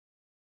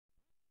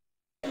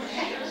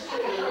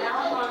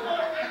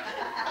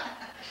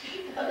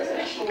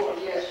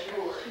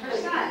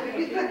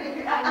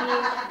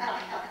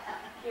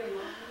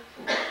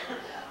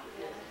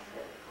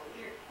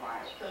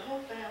The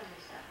whole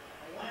family's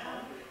happy.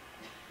 Wow.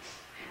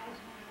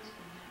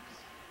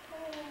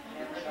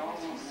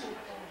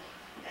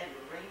 And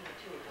Lorena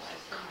too. I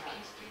said,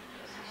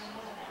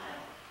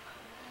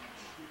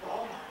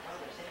 all my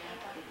brothers, they have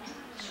to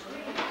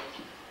scream.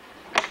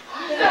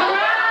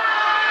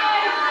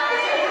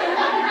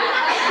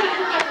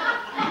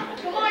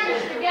 Come on,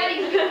 Mr. Getty.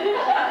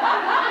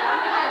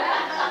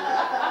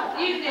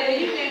 You knew,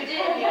 didn't you?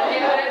 Yeah,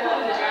 when I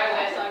pulled the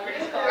driveway, I saw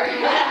Brittany's car.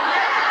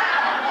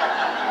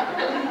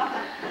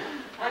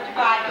 What'd you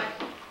buy?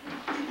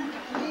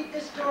 Leave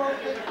this door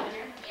open.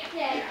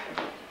 Yeah.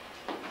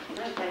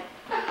 Okay.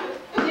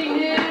 She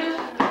knew.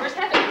 Where's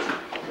Heavens?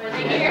 Where's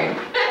he here?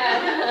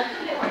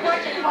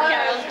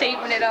 Carol's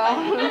taping it all.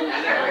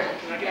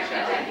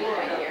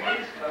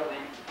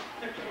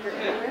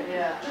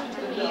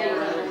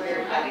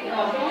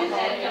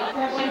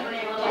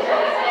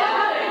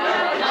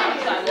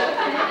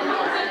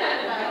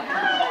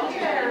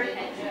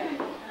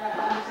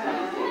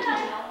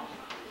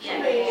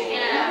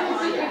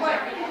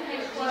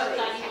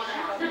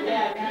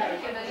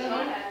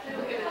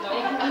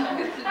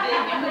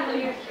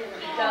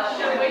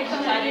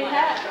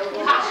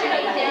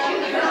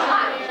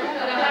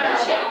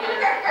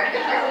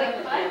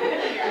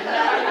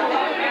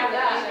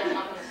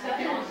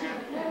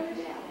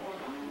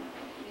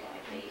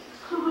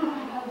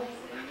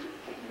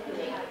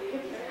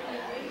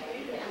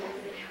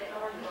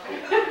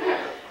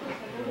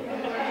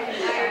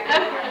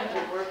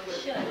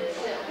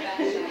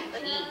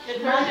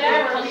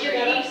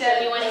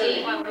 You want to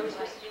eat?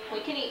 We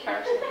can eat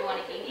first if you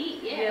want to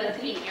eat. Yeah,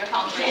 let's eat. You're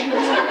hungry.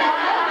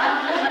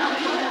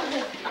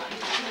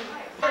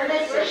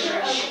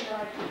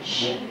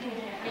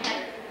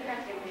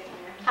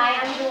 Hi,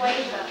 I'm Joy.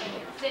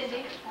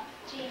 Cindy.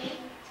 Jeannie.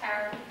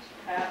 Tara.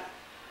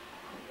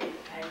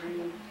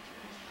 Irene.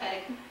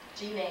 Peg.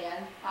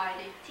 Jean-Ann.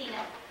 Heidi.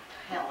 Tina.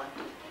 Helen.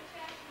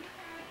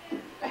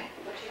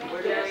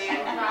 Where are you?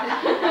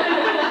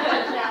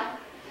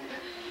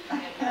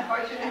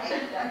 What's your name?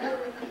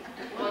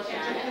 What's your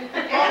name?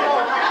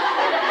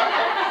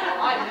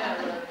 I know.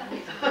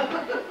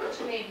 What's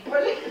your name?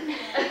 Really?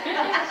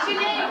 What's your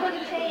name? What's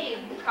your name?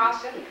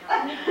 Kasha.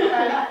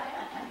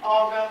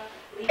 Olga.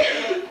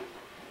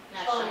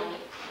 That's Shoni.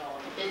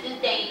 This is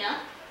Dana.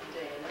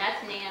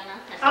 That's Nana.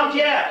 That's Oh,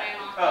 Jeff.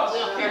 Grandma. We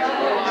don't care who you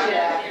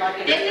are.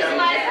 This is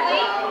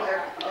Leslie.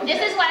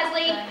 This is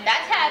Leslie.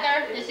 That's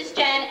Heather. This is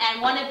Jen.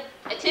 And one of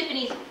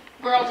Tiffany's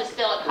girls is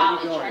still at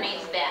college. Her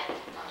name's Beth.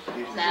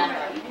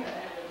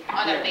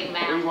 Other big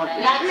mouth. Oh,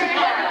 that's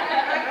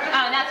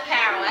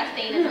Carol. That's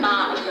Dana's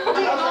mom. Put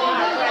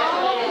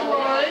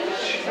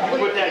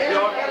that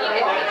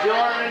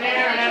jar in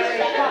there, and that's, you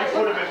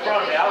put them in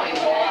front of me. I'll eat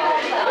all.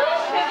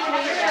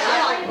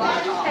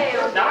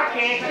 No, I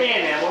can't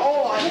stand that one.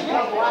 Oh, I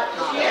love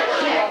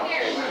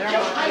watching.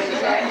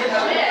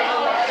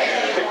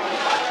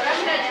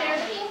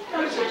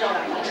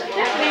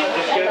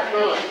 Just go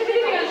through it.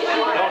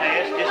 Don't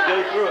ask, just go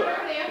through it.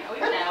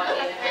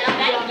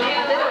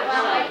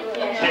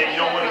 Yeah, you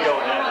don't want to go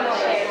in that.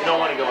 You don't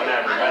want to go in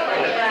that room. That's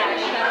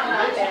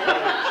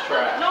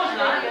trash.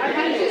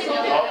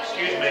 Oh,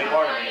 excuse me,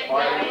 pardon me.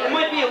 It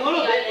might be a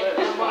little bit.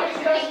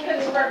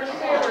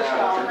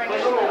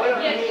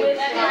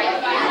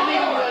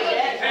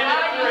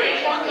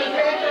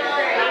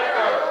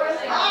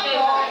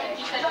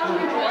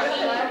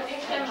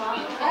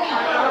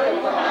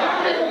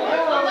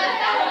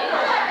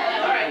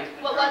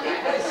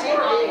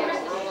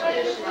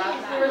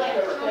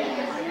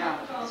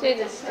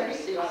 Susan.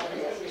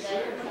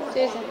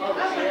 Susan. I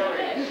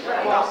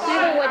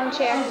have a wooden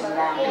chair.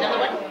 Another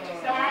one?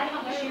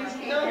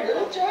 No,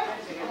 little chair?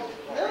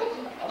 No?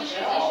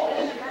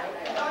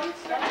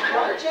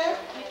 Little chair?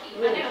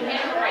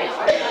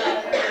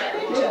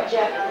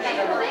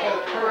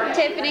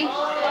 Tiffany,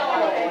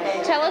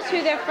 tell us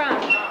who they're from.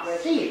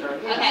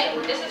 Okay,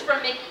 this is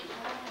from Mickey.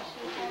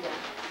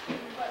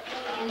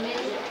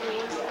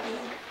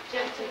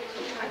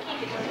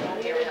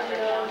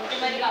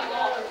 Everybody got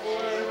lost.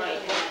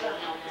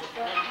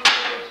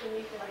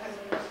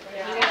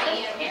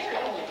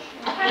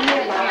 I'm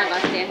not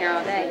going to stand here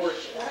all day.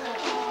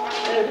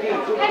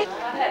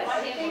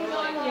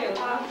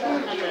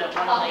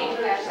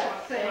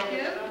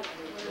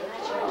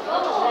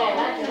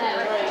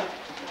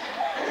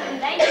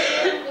 Thank you.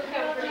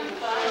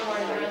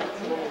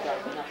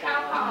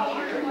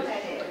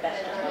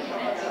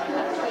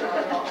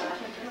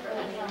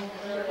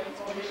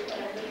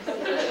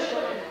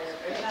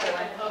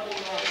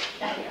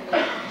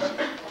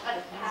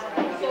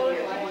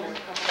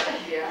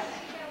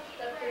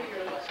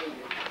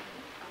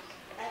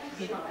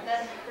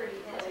 That's pretty.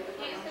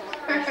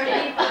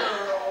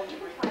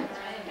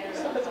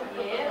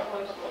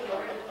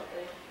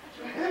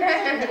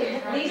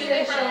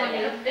 Lisa,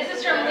 this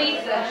is from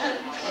Lisa.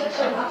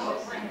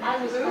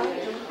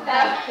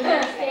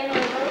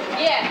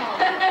 Yeah.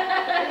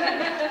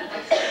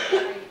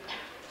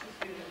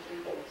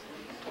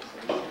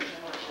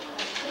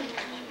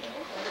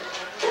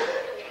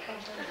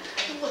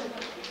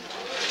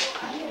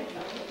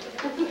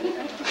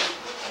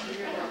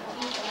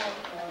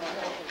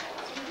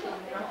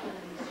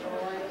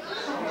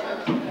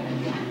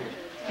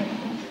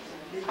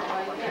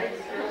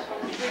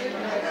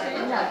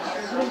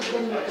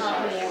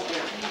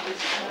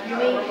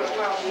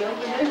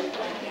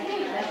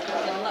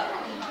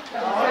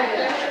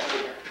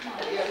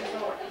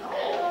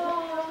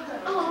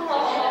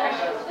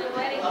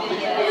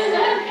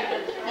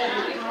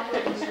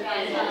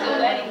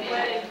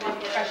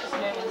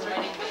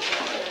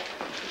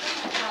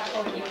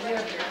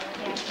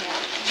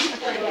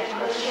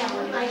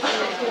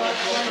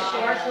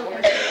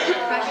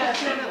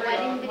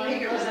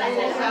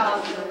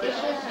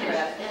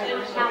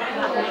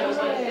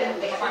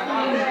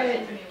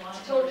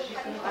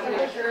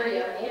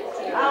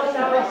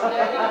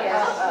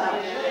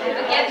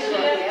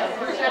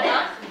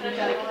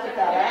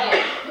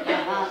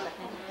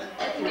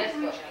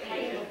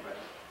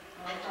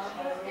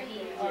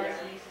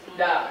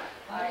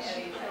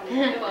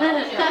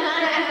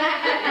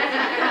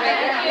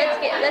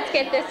 Let's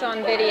get this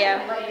on video.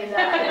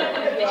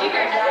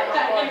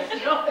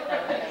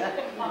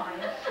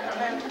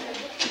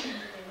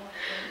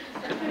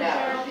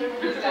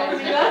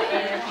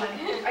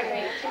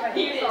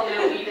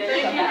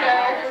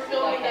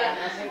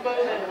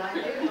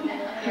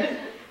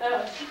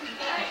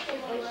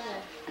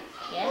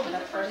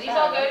 These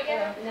all go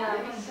together? No,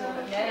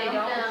 they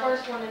don't. The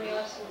first one in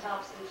yours and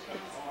tops of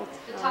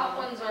the top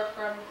ones are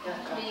from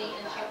me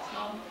and Chuck's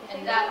mom,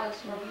 and that one's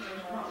from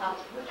top.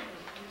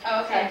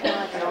 Oh, okay. Is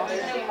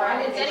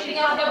anything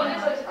else going on?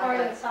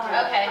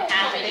 Okay,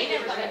 happy. They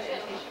never said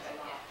it.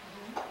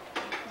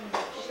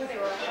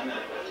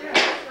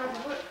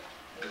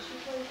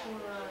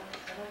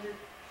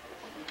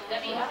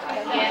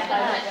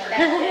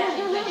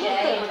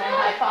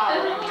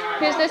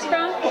 Who's this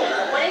from?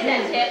 What is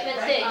that, Tiff?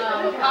 Let's see.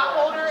 Pot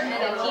holder and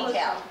a tea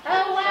towel.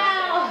 Oh,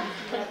 wow.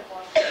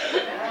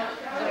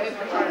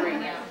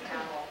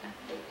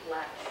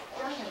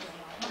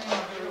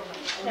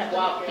 That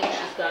wild pink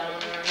she's got on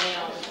her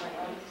nails.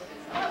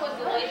 That was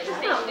the latest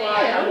thing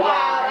there.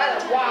 Wow,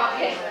 that's a wild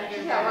pink.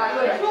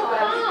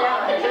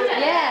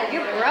 Yeah,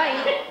 you're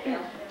bright.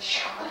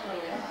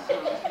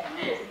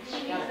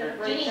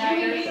 Jeannie, can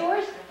you read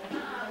yours?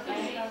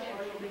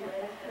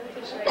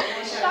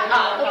 Shut up.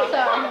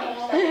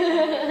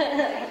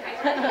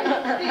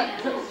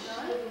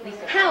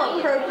 How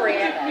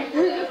appropriate. $50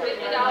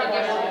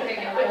 gift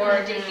for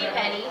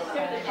JCPenney's,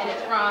 and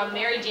it's from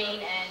Mary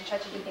Jane and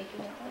Chucky.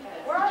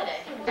 Where are they?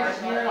 They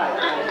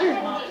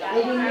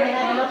didn't even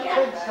have enough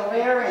kids to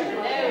wear in.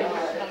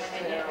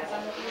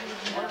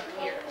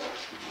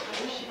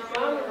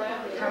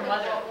 Her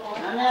mother. I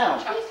know.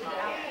 Chuck's mom.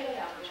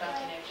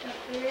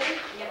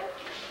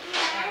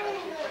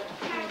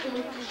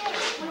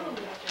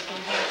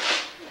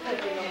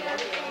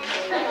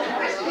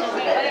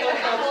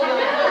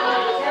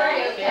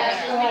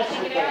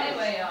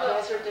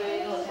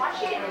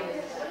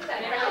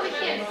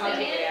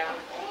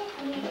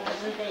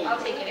 I'll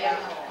take it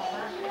out.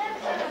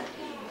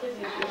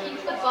 Keep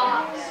the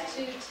box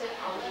to tip.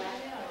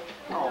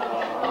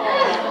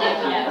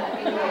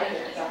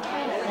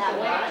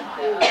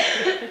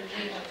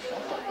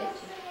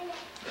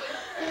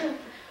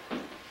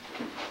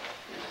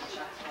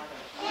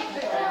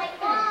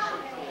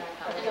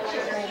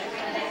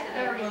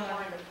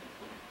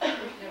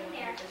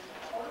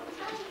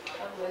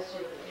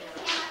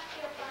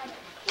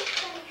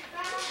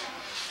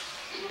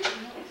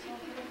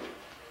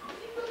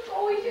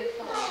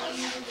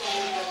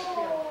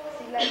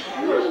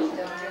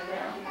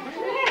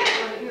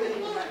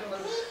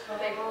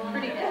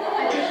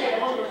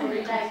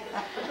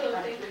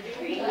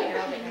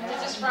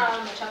 This is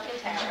from Chuck and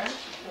Tara.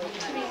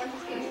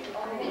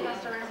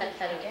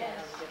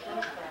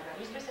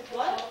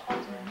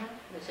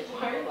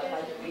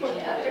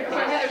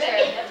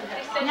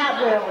 Not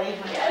really.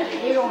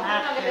 You don't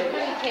have to.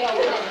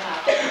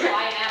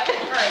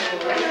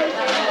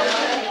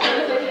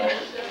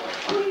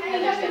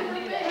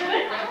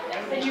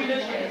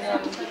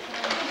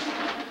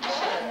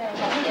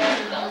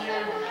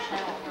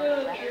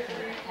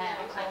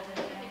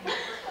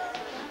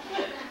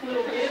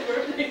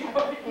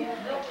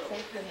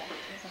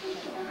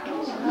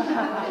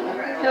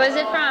 Who is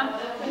it from?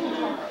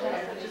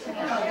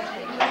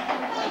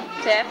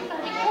 Tiff?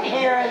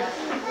 Here is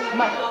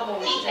my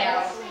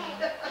Details.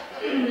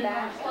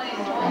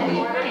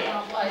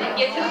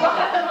 Get to the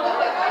bottom.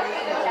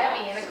 It's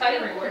heavy and a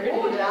cutting board.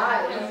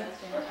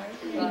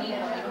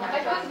 I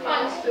couldn't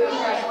find spoon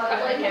for a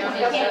couple of counties.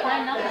 You can't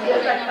find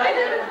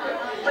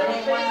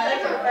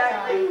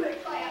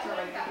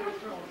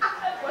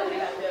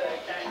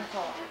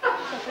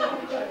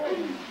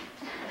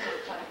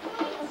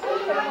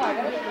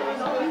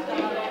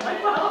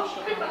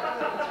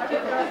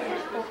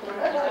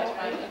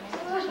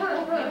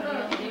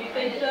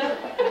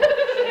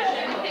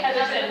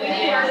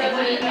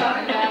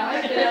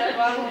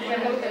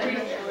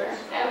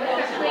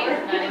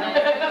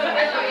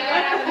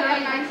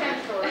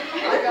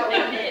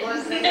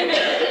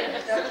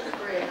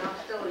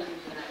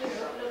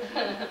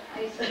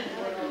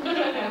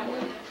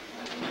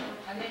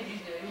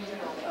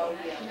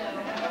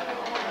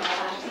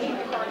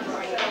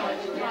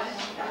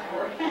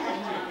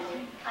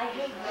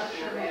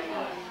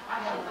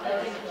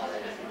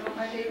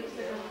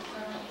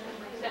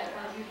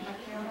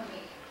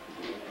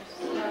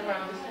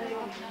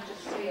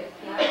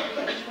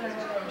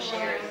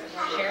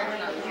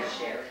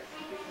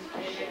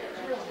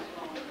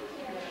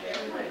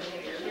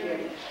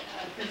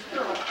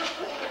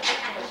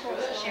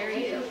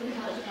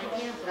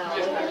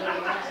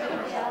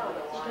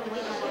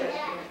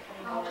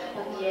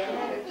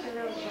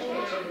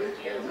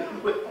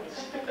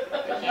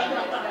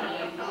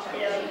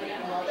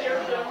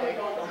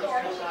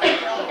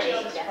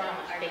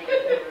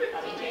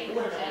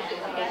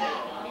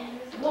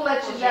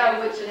chair.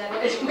 which is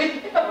which.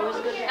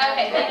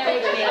 Okay, then there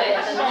we go.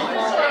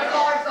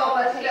 Cards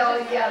almost fell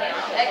together.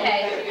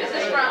 Okay, this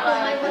is from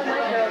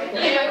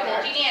you,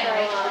 Jeannie,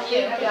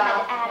 you.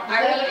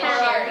 Irene and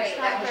Sherry.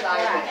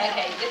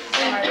 Okay, this is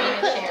from Irene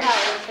and Sherry.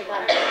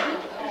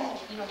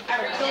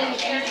 Irene and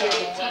Sherry,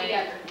 two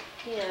together.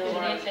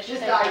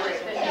 Just Irish.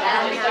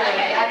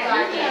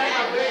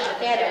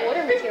 They had to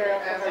order material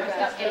for her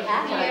dress. They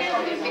have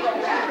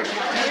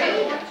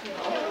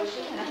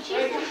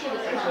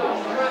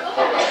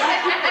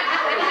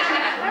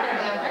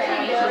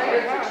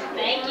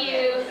Thank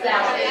you.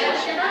 Sally.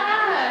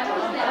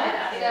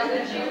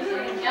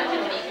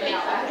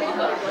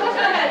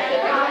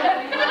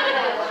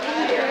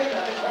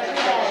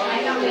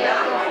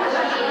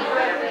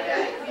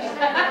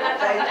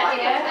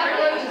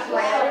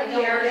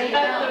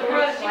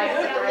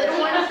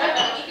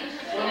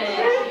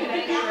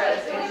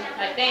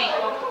 I think.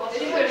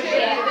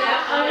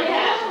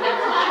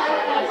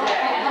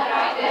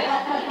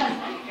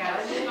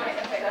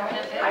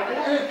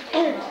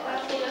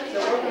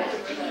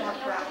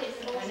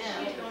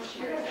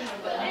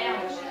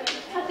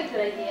 That's a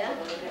good idea.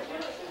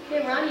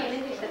 Hey, Ronnie, I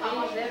think the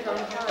things they're going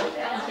to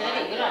That's a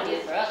good idea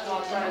for us.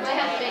 I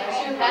have to make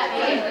two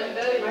happy and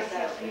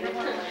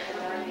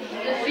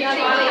This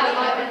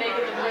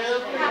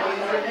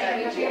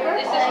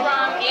is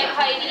from Aunt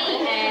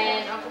Heidi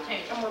and Uncle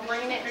Tony. And we're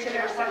bringing it to the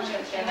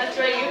reception. That's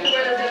right, you can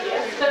wear those.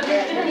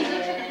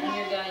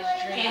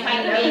 Aunt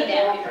Heidi made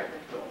that.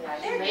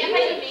 Aunt Heidi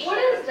made What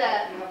is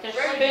that? There's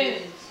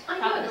spoons. I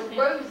know it's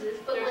roses,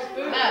 but like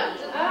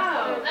spoons.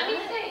 Oh. Let me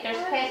see.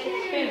 There's plastic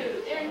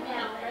spoons.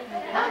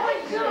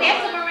 Pass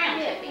them around,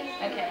 Tiffany.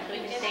 Okay, so we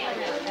can stay on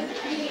that.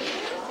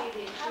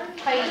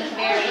 Heidi's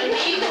Mary.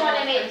 She's the one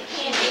that made the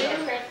candy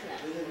for Christmas.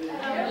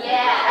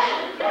 Yeah.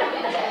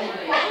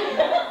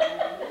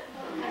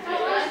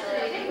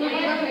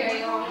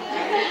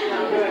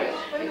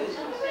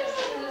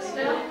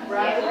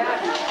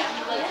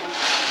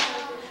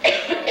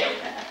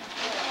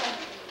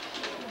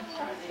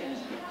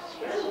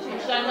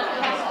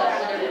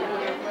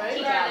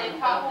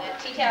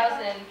 Tea towels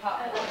and pop.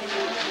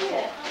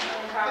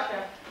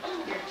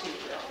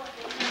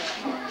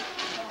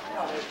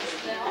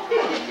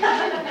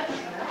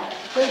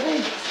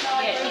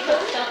 Yeah, she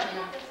put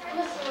something.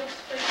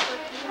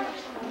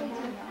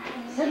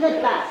 Send it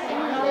back. Send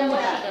it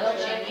back.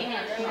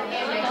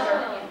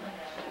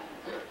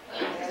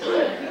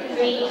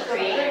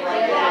 Creative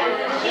like that.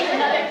 She's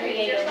another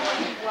creative one.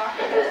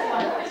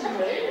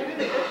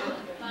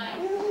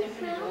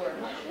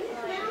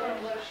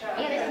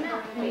 Yeah, they smell.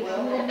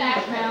 The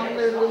background,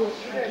 little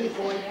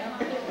keyboard.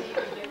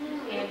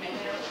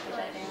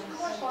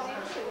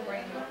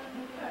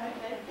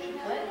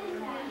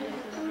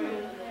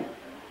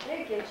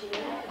 They're Gucci.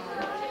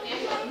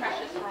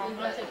 Precious wrong.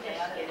 That's okay,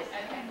 I'll get it.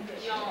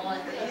 You don't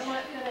want this.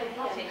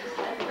 I'll take this.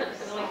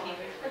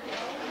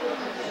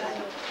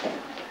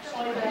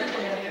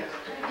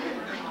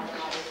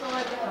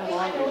 I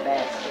like it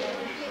best.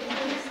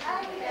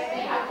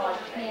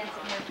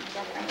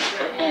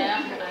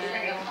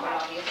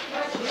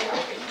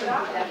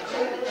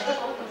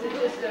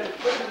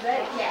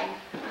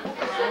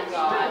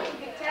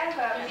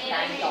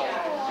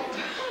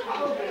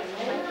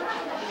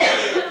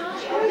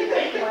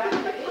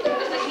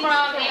 This is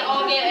from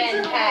Olga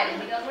and Patty.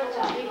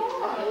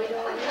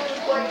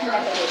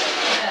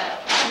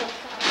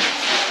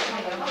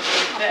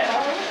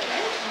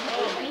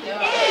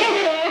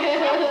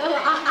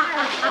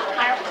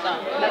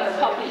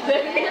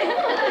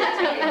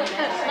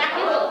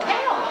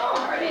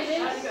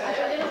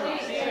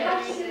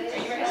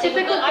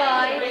 Typical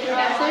guys, as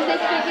soon as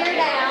they figure it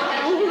out.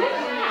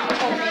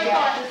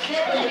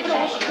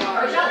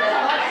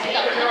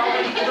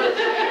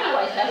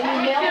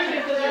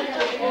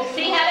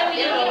 See how do we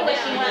do what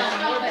she wants?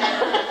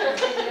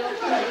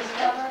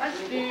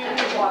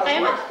 I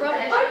am a scrub. I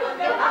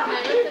looked at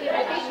the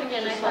vacation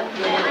again. I thought, it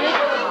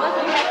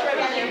wasn't that for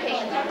their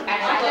patients.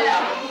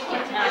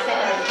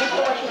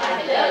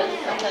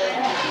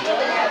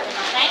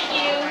 Thank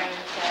you.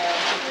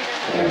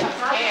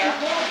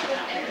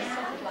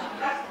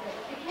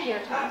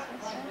 Here, Tom.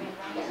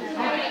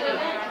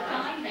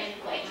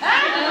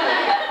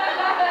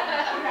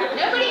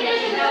 Nobody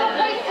doesn't know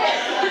voices.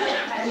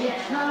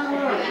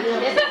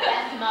 This is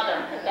Beth's mother.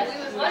 That's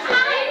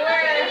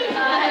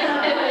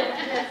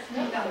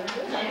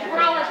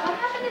we're all like, what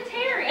happened to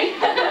Terry?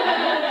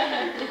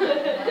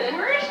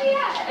 Where is she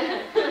at?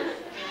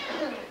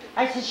 I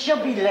said,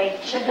 she'll be late.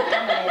 She'll be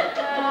coming in.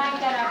 I'm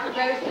gonna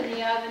roast in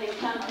the oven and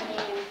come to me,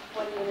 and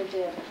what are you gonna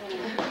do?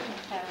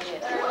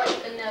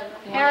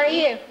 How are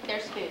you?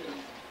 There's food.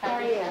 How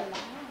are you?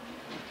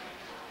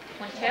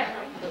 One chair?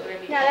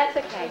 No, that's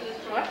okay.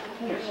 What?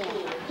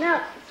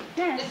 No,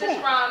 no, This is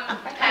from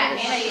Pat.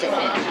 Anna used to sit.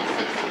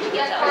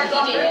 Yes, Cardi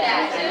did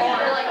that.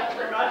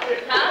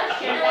 Huh?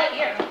 Right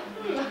here.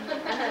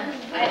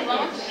 I had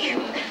lunch.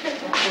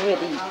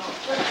 Ready.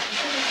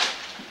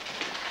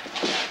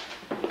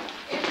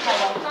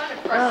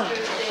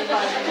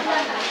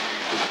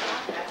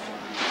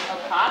 A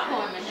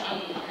popcorn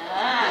machine. Oh.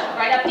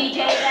 Right up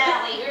DJ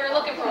Valley. We were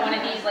looking for one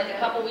of these like a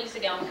couple weeks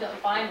ago and couldn't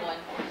find one.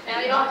 Now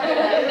you don't.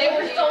 They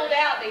were sold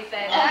out. They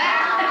said. Yeah,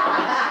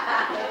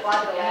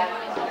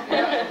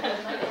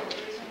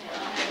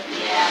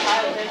 if I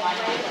was in my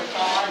house, that's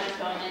all I was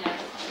going in there.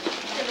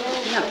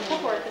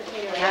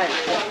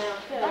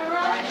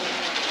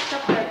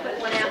 Put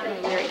one out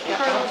and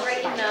curl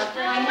right in the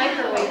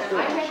microwave.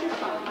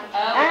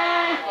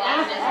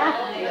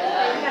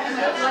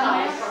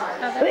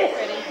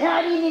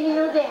 I didn't even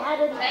know they had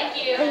it. Thank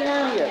you. Hang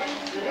on here.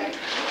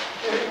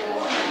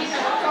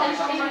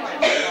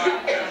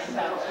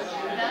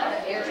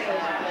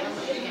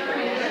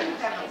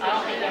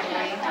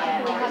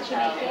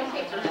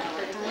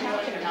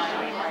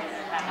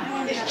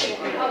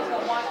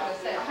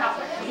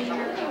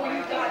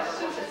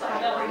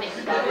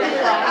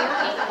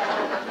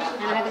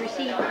 And I have the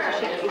receipt.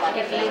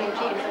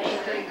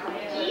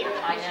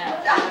 I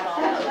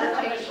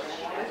know.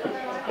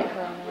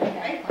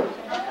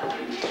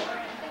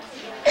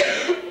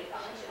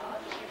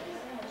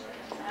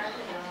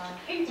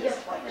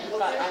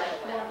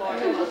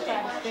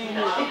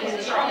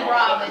 From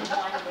Robin.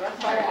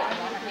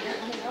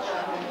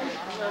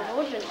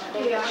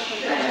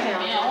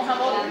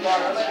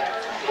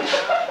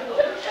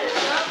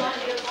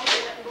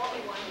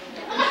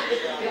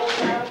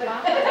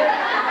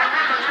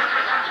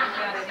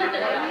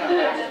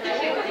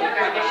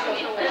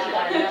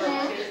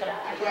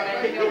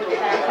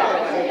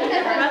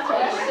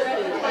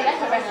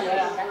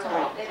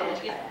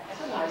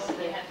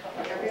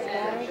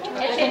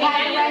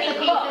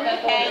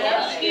 Okay, no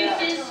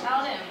excuses.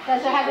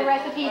 Does it have the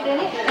recipes in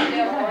it?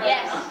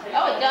 Yes.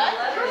 Oh, it does?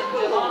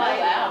 Oh,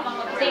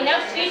 wow. See, no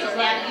excuses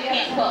now that you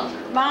can't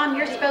cook. Mom,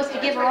 you're supposed to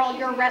give her all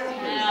your recipes.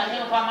 No, you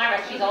don't want my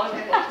recipes all over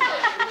the place.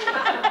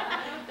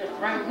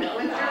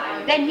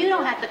 Then you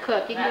don't have to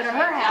cook. You can go to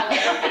her house.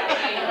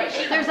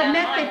 There's a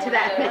method to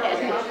that.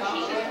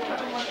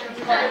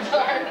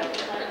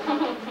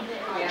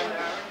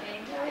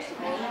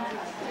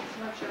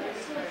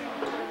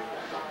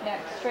 No,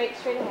 straight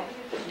ahead.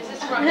 This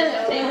is from the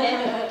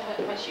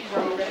my shoes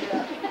are all ripped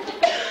up.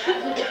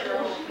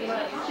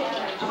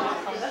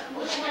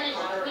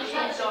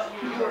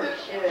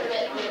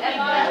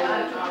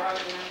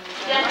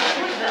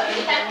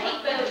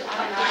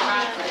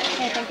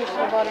 I think it's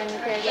for butter and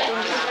repairs.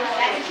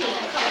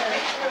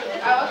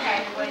 Oh, okay.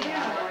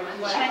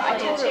 I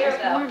told her it was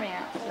warm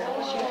out. So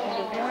she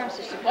was warm,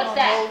 so she put What's on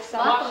that? old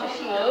socks.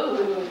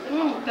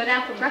 Oh, Go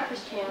down for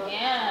breakfast tomorrow.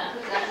 yeah.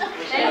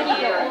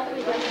 Thank you.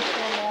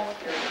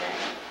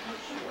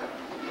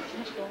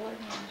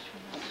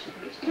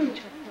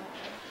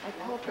 I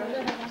called her.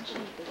 She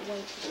needs to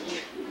wait to see.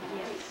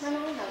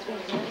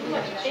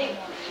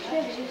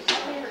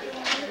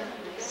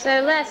 So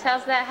Les,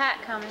 how's that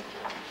hat coming?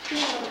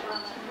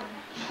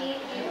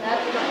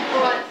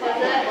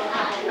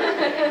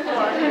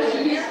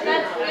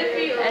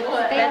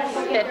 That's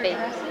Pippi.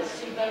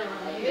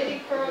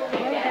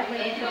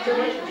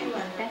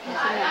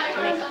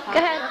 Go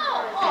ahead.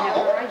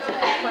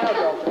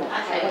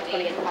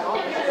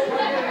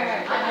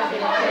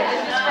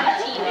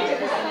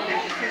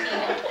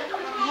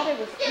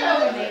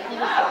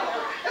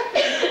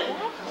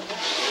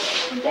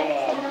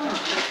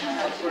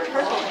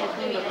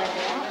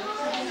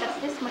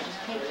 This much is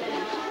taken.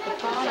 The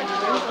bottom, I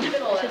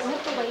said,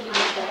 what's the lady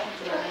with that?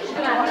 She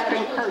got a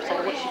string purse. I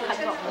wish she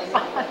cut off the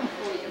bottom.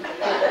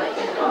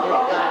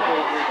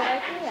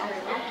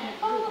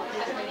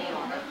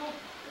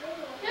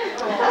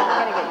 I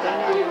gotta get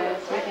Dana into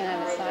this. We can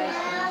have a size.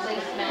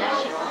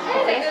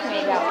 It's asking me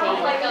about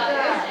Dana.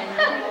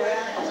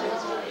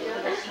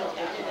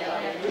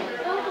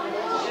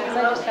 Because I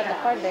just got the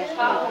card basket.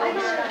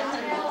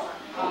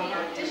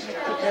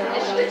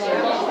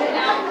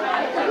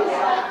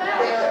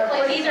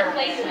 These are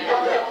placements.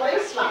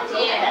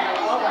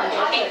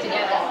 Yeah. Came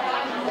together.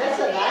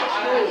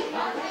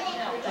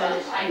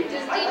 Does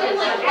DJ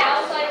like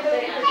outside the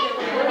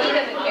he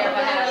doesn't care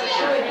about that.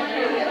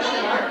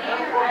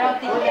 I don't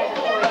think we have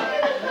to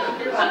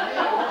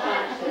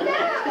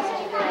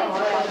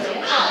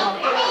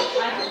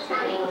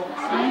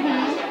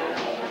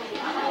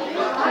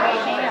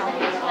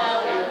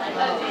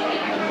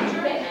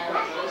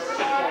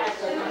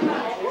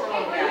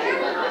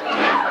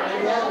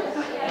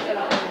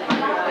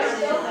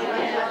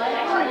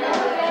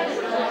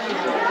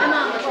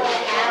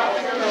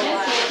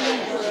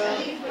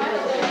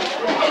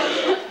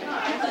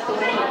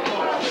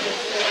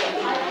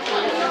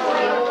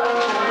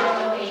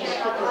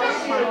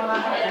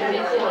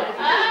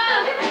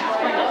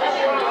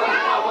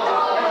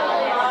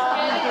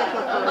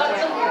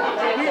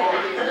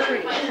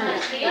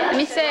Let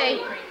me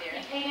see.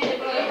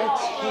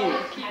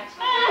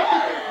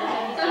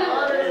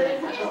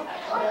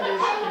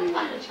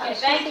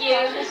 Thank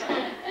you.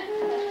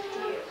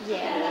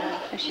 Yeah.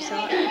 Oh, she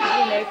saw it. I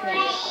didn't open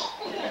it.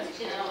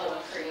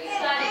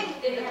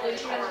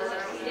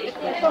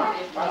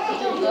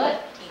 Still good.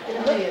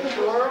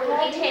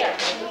 Hey, Tara.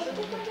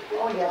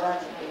 Oh, yeah,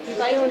 that's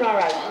doing all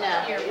right.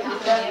 No.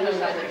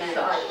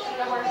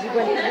 You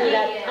went through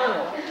that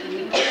tunnel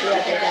the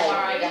other day.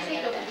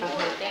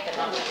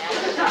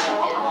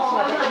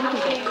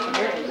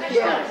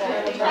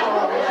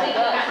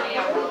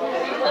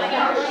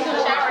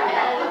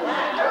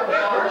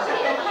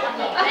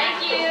 Thank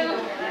you.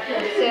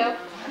 So,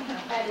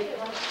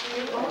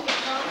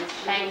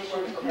 Thanks.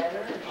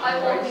 I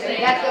won't say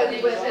that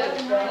goes with it.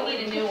 We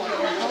need a new one.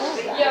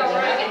 Yeah,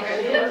 right.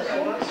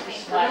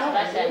 I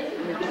said,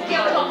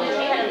 Gail told me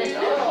she had this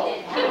girl.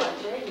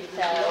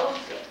 So,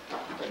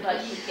 but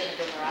she's getting a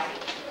good variety.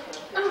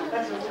 I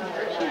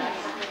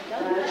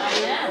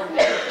know.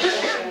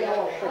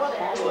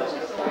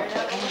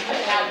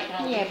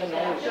 yeah, but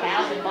no.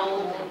 Cows and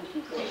bowls.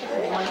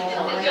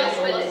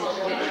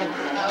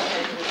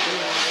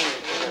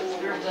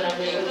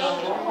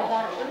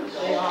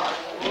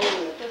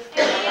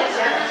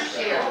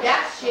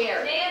 That's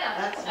Sherry.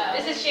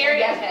 This is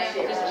Sherry? Okay,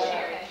 this is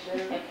Sherry.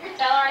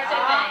 Tell her I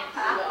said thanks.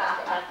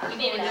 We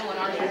need a new one,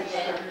 ours is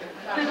dead.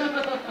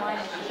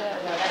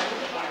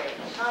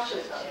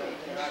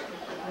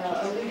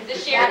 Is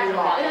this Sherry?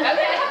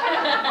 Okay.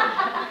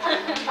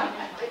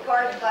 The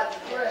card got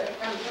through.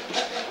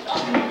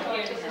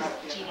 Here, this is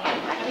Jeannie.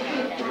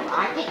 I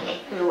can't get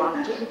through, I'm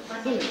getting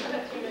skinny.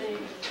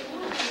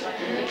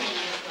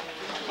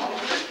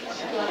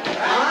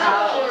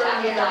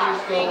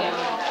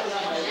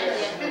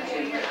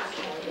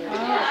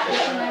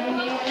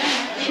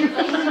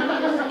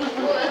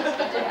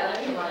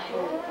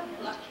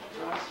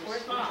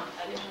 Where's Mom?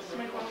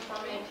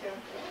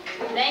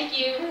 Thank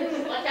you.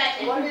 What's that?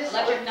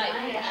 Electric night.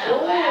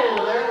 Oh,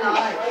 they're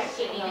nice.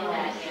 She needed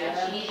that.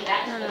 She needed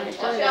that.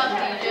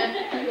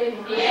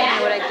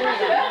 Yeah, what I do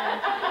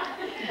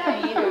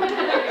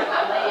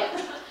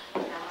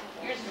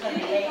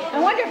I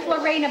wonder if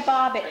Lorena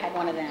Bobbitt had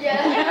one of them.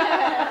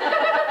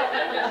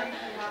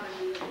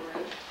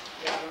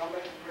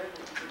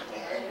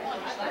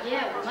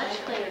 Yeah, much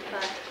clearer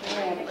cut.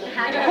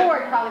 The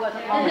cord probably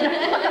wasn't long enough.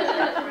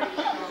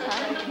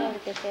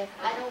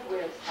 I don't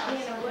wear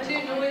stuff. Too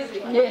noisy.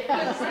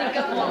 Yeah. Sneak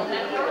up on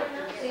them.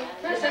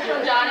 This is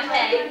from John and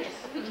Peg.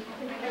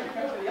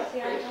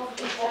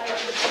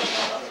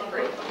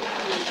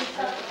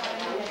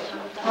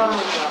 Oh,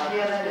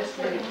 yeah, that is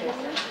pretty good.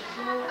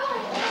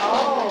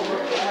 Oh,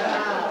 look at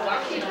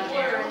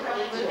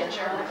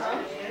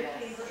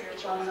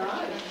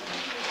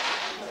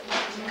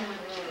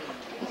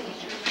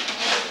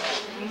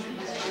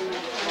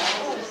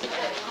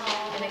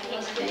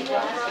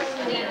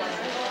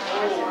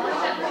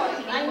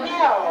I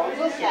know,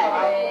 look at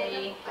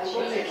it. I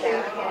wasn't thinking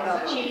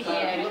about cheese. I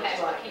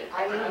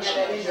didn't have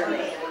that in your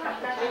name.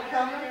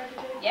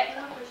 Yep.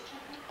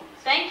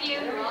 Thank you.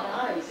 You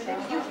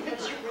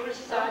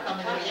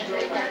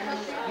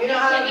know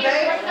how to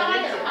bake?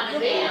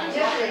 Understand.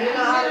 Tiffany, you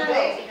know how to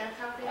bake?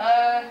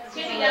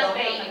 Tiffany does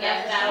bake, I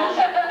guess, that'll.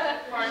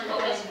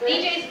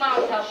 DJ's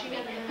mom's helping me.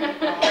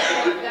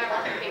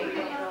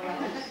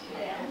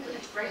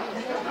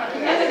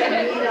 That's a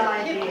neat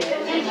idea.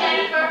 Hey,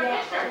 Jennifer,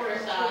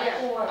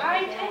 I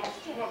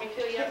texted. Want me to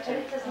fill you up too?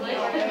 Yeah,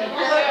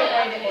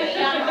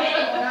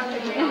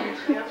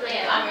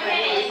 I'm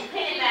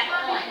pin it back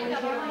on.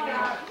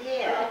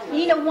 Yeah. You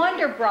need a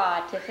wonder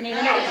bra, Tiffany.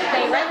 Then it'll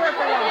stay right where it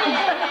belongs.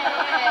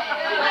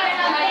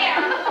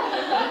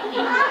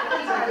 Neat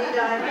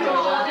idea.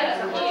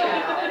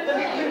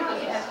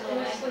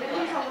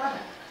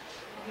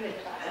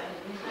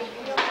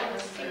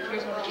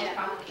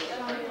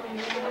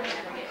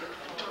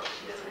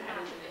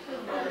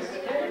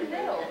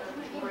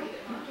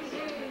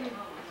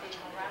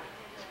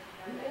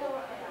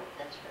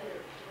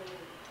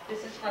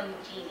 This is from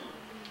Jeannie.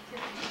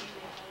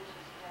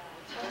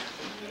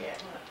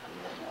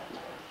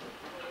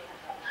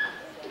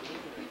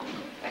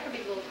 That could be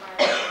a little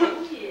tired.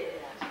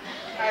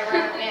 Tie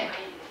around her neck.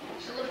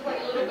 She looks like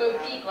a little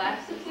goatee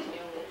glasses.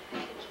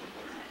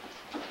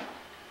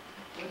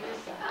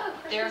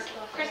 They're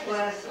Christmas.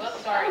 Glasses.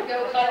 Whoops, sorry. I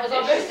thought it was on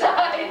both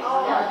sides.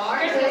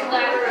 Christmas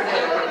glasses.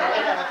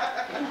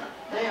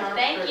 They are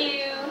Thank pretty.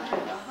 you.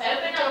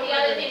 Open up the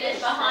other thing that's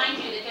behind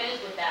you that goes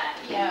with that.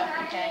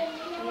 Yeah, okay.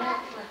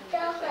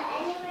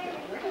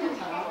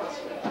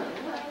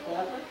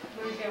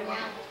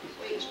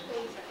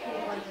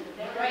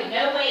 Right,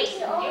 no waste.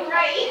 You're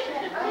right.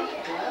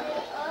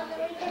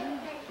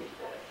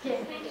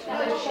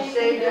 She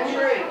saved the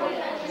tree.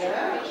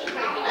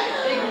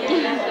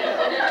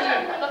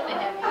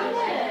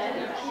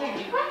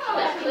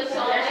 Let's put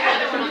some on the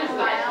other one on the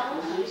side.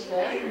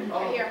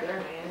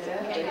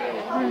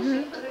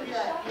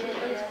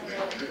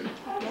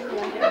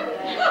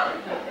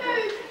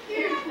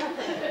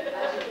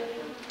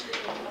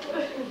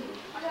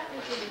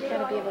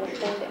 Gotta be able to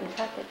fold it and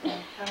tuck it then.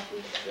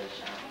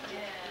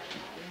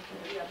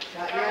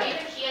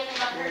 Either she hasn't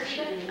got hers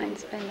either. I can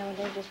spend all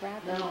day just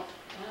wrapping. No. Oh,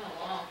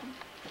 wow.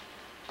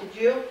 Did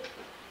you?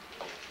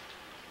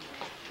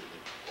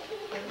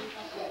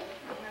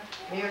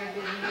 Mary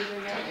didn't either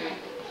yet?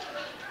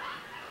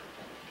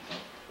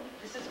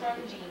 This is from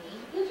Jeannie.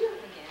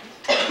 Again.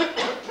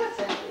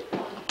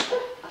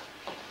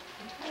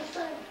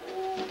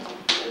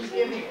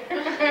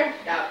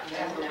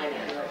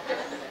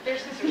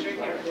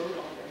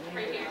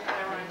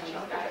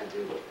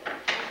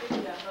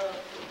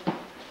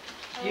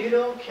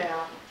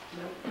 count.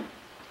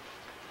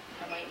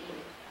 I might need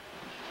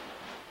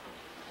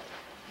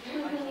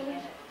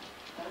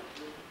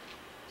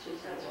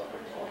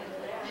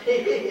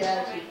it.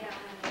 Yeah, she-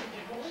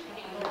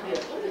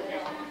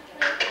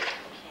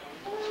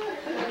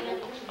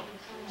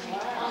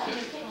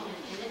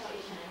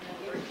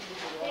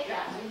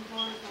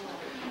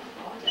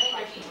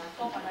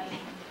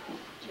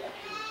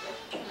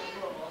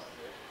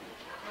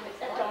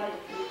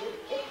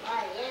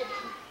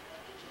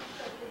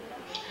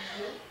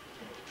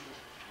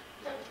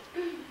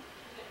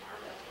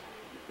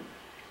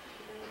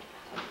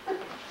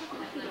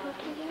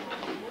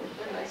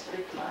 Nice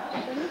big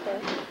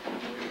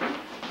smile.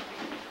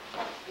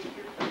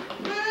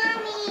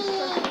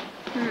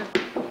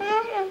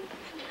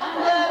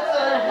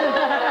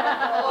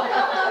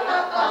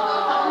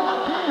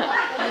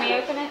 Let me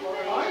open it.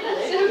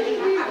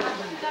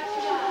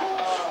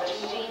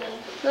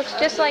 Looks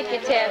just like you,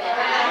 Tiff.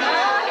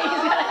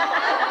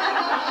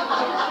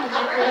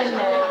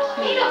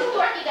 He looks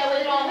quirky though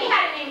with it on. We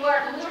had him in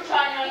work and we were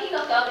trying on. He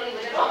looked ugly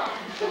with it on.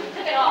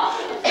 Took it off.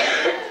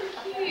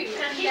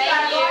 She's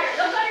got a garter.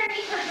 Look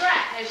underneath her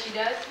dress. Yeah, she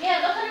does. Yeah,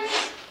 look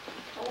underneath.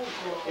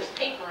 There's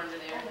paper under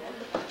there.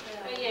 Oh,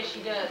 yeah,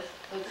 she does.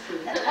 Let's see.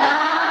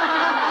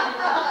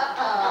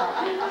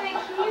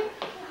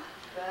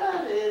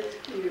 That is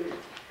cute.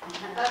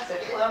 That's a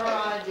clever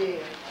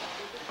idea.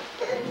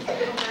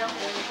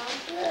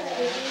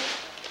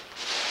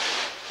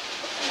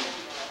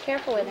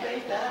 Careful with it.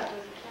 Take that.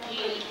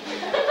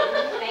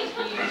 Thank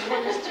you. Which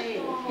one is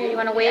Jean? Here, you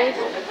want to wave?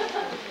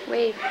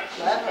 Wave.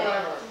 That's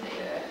clever.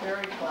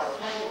 Very clever.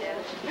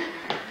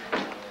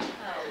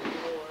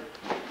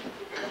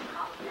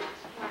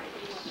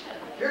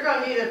 You're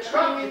gonna need a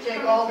truck to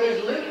take all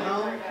this loot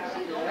home.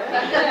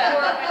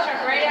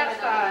 That's right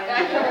outside.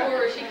 Back to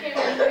her, she came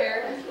in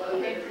here.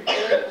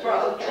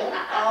 Truck.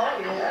 Oh,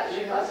 yeah,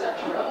 she has a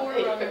truck.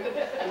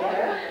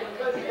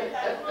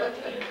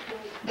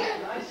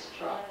 Nice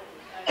truck.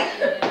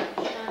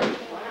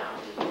 Wow.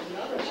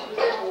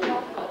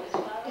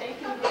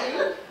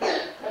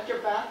 That's your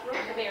bathroom?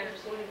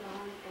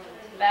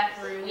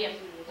 Bathroom, yeah,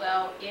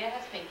 well, yeah, it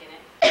has pink in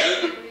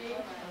it.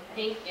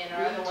 Pink and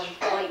our other one's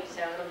white,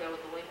 so it'll go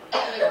with the white one.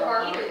 The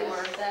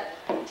carpet is that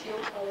teal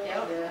color.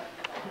 Yep. Yeah.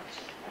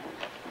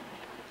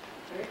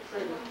 Very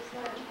pretty.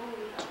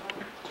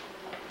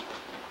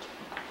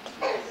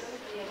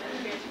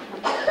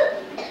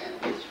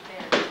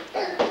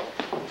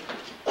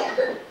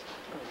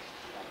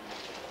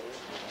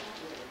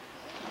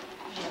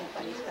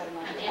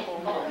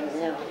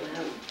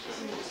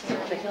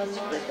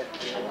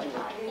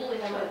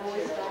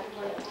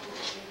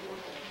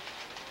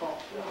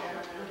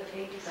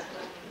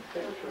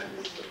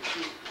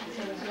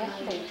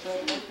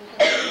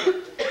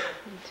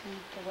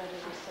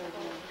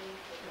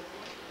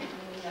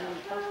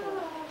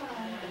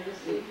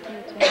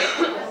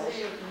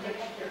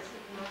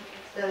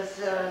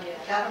 Does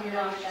Adam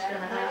know what she's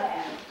gonna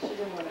have? She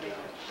didn't want to know.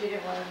 She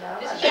didn't want to know?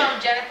 This is from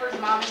Jennifer's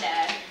mom and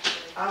dad.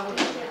 I wouldn't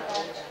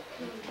know.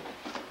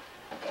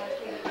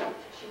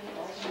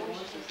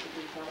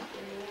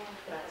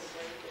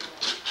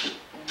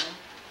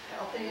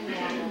 Healthy and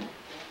normal.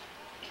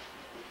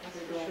 That's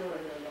for sure.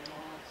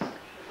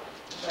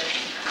 But,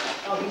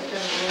 oh, he's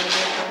done really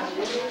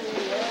good.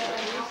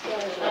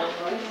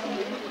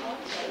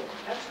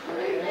 That's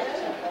great.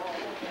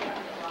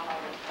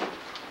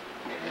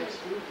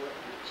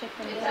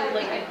 Chicken It's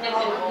like a dip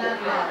Oh, and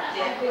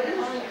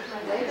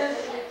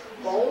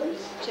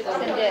bowls? Chips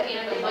and dip.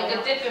 bowl. Like a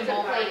dip and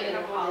bowl.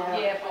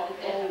 Yeah, bowl.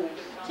 Oh,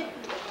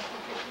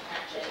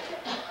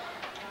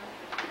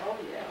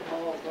 yeah.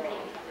 Oh, bro.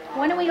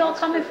 When are we all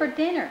coming for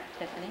dinner,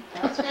 Tiffany?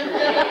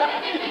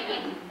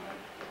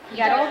 You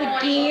got all the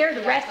gear,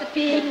 the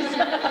recipes.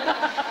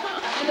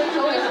 It's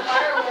always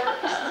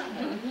fireworks.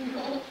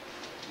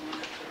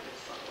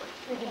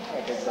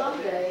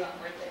 Someday.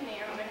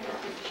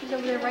 She's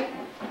over there right now.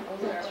 You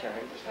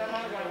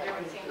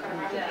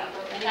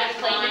guys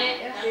claiming it?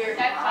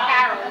 That's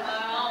Carol.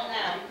 Oh,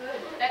 no.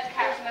 That's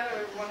Carol's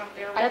another one up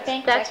there.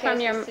 That's from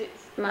your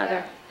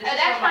mother.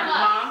 That's from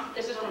us.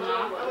 This is from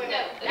mom. No,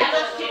 that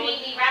looks too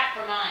neatly wrapped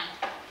for mine.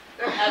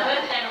 Both of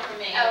them are for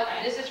me. Oh,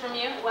 this is from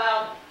you?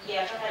 Well,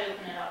 yes, I had to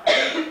open it up.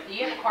 Do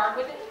you have a card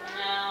with it?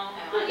 No.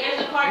 There's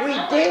a card We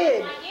somewhere.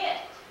 did. Not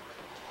yet.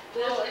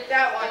 It's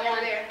that one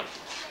over there.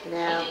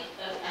 No.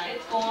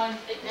 It's gone. No,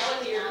 it's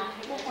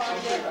not.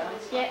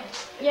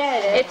 Yeah,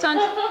 it is. It's on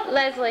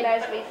Leslie.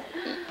 Leslie's.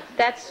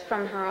 That's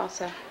from her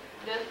also.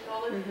 This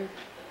all is.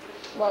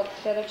 Well,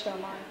 the other two are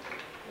mine.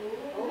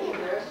 Oh,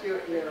 there's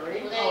your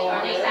earring.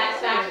 Are they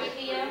satisfactory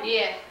to you?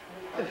 Yeah.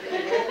 What'd you do,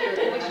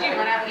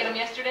 run out and get them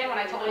yesterday when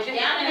I told you?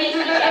 Down in the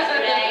basement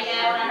yesterday,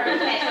 when I heard her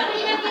say, somebody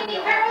didn't give me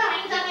her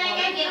rings, I'm gonna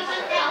go get them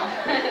myself.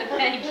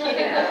 Thank you.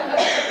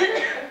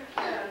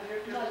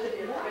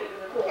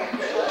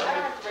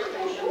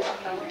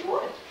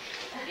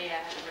 Yeah.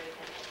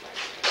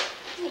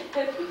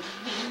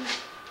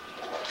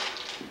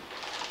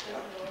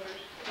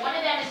 One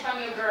of them is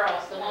from your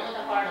girls, the one with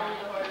the heart on it.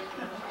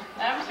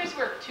 I'm supposed to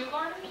wear two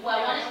garters?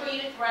 Well, one is for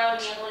you to throw, and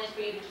the other one is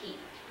for you to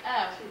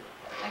Oh,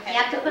 You okay.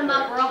 have to put them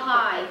up real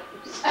high.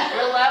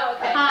 Real low,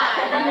 okay. High.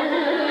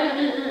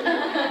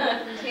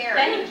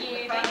 Thank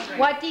you.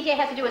 What DJ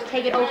has to do is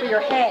take it over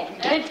your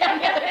head. Get it down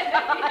the other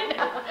side.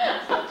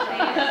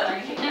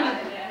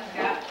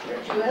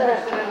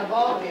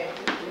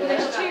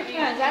 There's two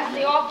phones. That's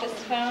the office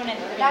phone, and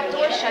that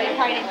door shut. You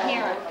probably didn't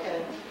hear it.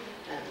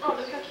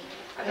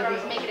 I thought I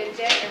was making it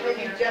dead over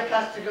here. Jeff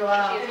has to go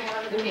out.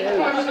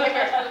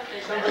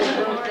 Somebody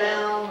broke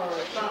down or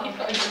something. I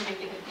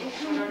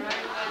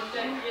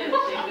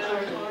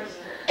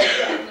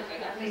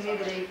mean,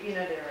 maybe they,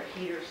 they're a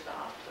heater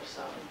stop or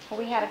something. Well,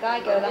 we had a guy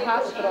go to the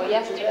hospital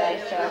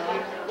yesterday, so.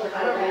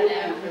 I don't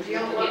know. If you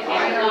don't look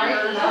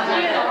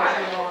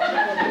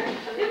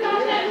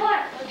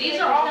These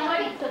are all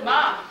from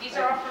Mom, these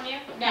are all from you?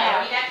 No,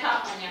 that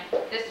top one, yeah.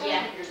 This,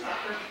 yeah.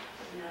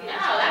 No,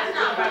 that's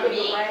not from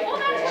me. Well,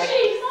 that's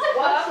cheese.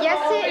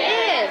 Yes, it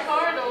is.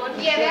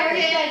 Yeah, there it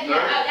is. Oh,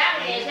 that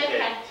one is,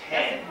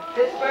 okay.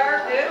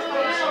 Pittsburgh,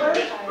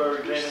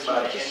 Pittsburgh, then by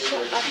the end of the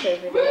season. Okay.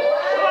 Come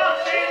on,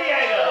 San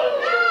Diego!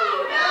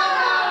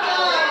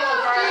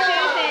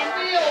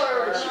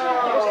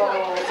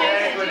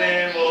 Back with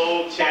them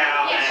old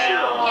chow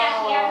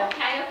Yeah,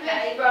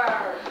 okay.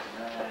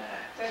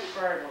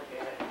 Pittsburgh will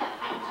get it.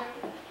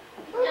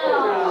 No.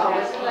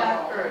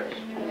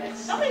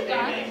 Somebody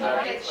got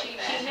it. She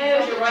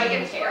knows you're right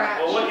in here.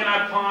 Well, what can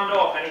I pawn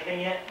off? Anything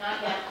yet?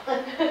 Not yet.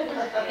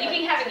 You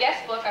can have a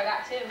guest book, I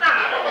got two.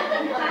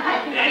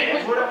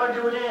 Man, what am I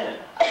doing then?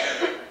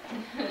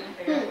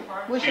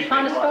 We should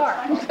find a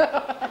star.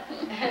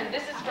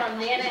 This is from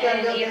Nana He's gotta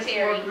and go get Ian some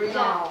Terry. more green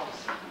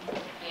olives.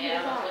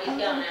 Yeah, that's what he's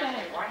going after.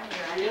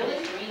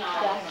 It's green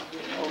olives.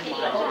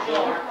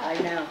 I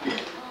know.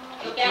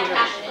 Look out,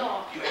 Ashton.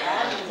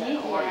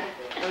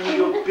 None of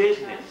your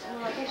business.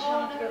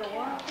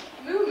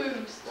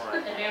 Moo-moos.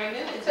 They're very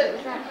moving.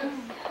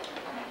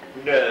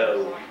 No.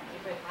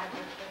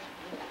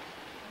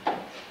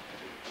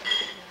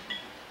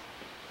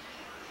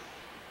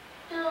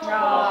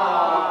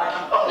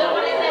 Look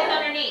what it says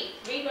underneath.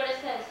 Read what it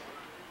says.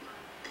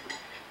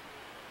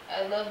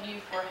 I love you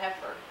for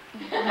heifer.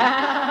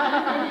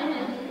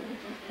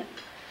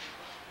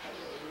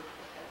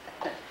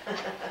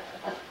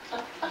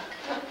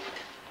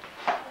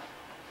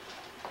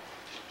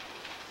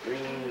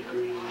 Green,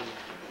 green.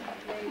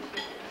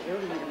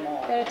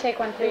 Better take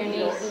one for your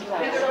niece. We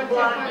won't have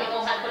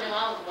to put them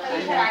all away.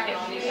 He's cracking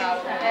on these all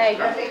the time. Hey,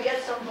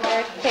 Get some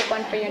better take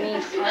one for your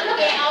niece.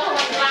 Okay, all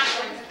the black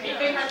ones. You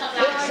bring her some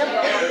black Some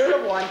ones.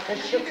 little one,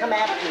 because she'll come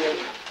after you.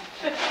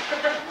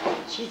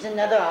 She's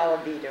another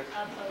olive eater.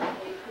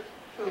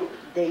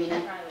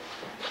 Dana.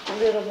 The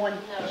little one,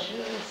 she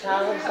eats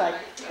olives like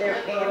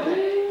they're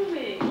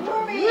candy.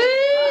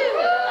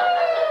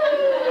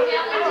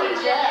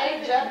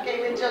 Jeff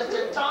came in just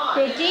in time.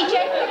 Did DJ?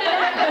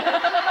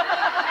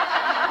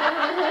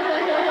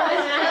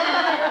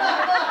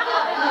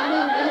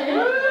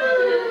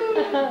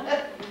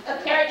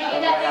 Tara, did you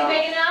get that thing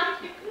big enough?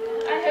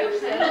 I hope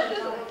so.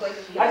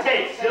 I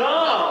said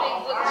some.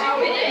 Too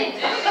big.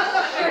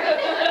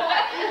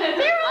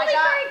 They're only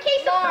for a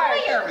case of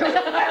fire.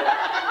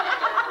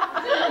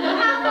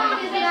 How long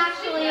is it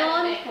actually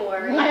on for?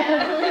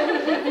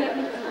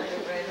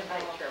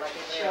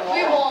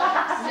 We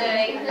won't say.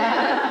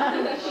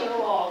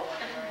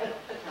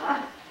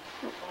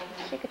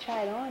 She could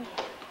try it on.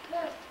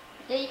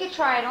 Yeah, you could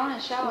try it on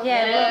and show us.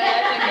 Yeah,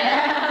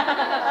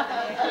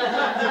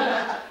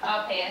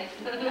 I'll pass.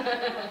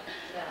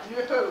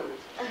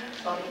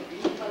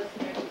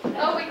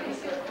 Oh, we can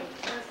see it.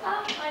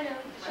 Oh, I know.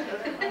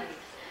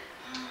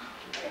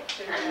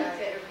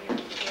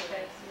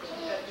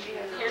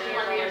 Here's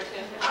one for yours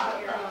too.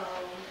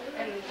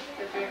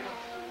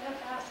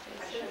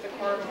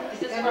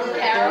 This is from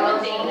Carol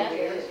and Dana.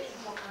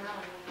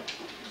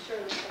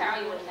 Carol,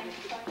 you want to thank you?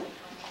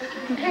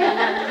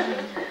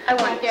 I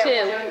want two.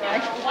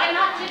 Why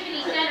not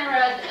Tiffany sent her a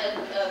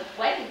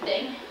wedding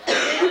thing? They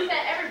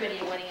sent everybody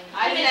a wedding. I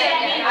didn't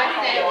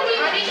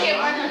get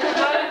one.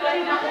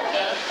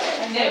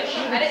 No,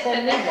 I didn't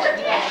send this one.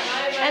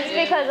 That's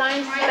because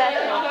I'm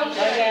special.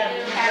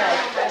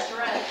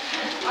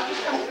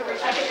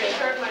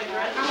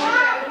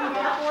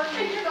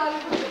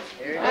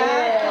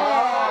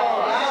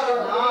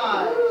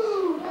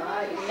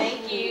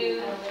 Thank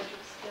you.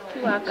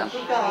 You're welcome.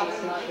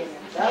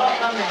 That'll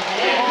come in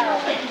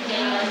handy.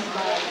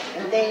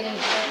 And then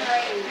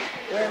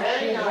when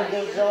she will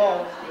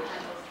dissolve.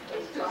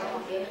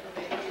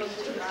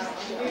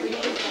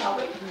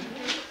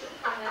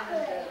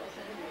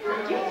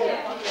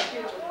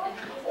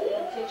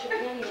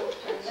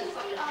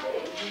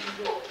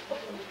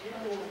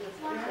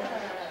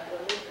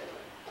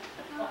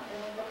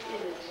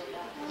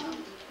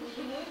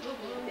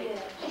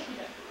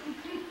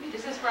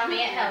 This is from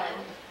Aunt Helen.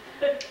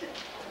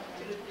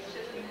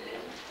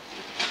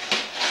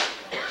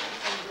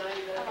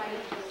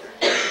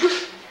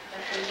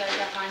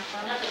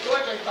 Not the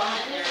Georgia's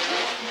bonnet there.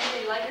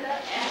 You like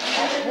that?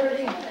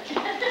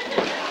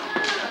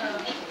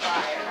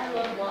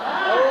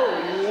 Oh,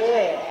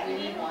 yeah.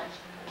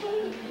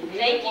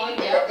 Thank you.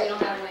 We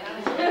don't have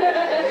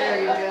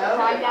you go.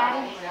 Hi,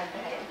 Daddy.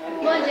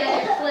 Come on,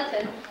 Jen, it's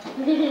listen.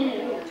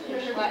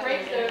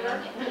 Breaks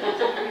over.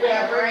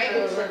 Yeah, break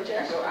over.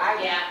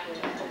 Yeah.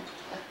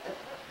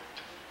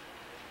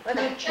 Let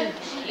me choose.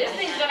 This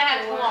thing's gonna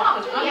have to come off.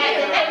 'Cause I'm Yeah,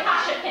 getting- and then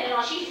Tasha pin it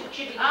on, she should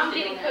be. I'm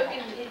getting cooked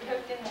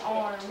in the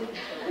arm.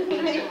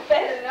 You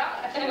better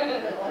not.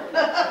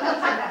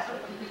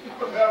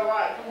 Oh,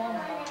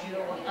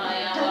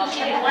 yeah, well, she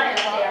didn't want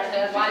it up there, so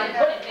that's why I didn't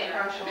put it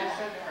there.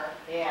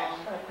 Yeah.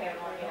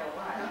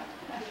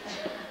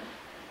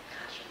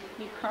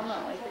 You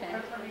permanently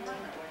pin.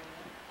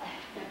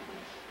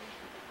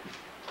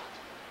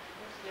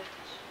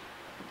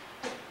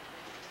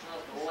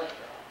 Oh, boy.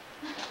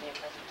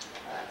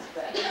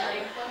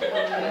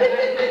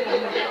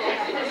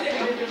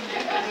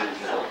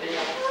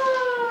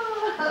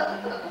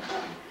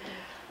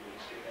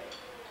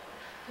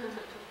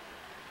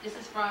 This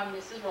is from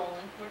Mrs.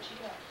 Rowland. Where'd she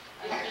go?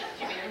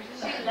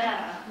 She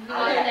left.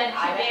 Oh, and then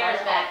two bears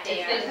back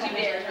there. There's two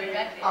bears right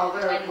back there. Oh,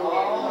 they're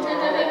cool.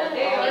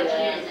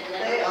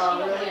 They are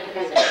really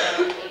good.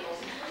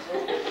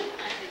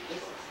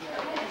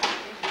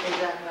 Is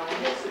that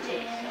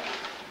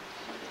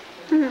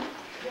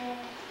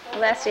no?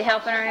 Leslie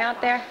helping her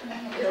out there?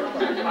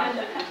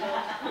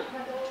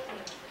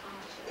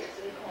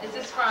 This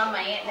is from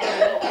my Aunt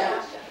Natalie.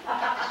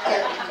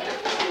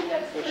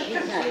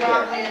 She's not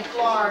Probably there. in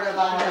Florida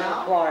by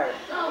now. Florida.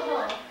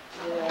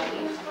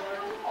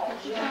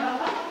 Now,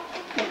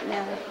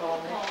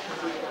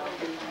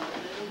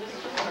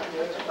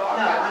 No,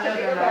 I know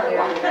they're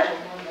not there.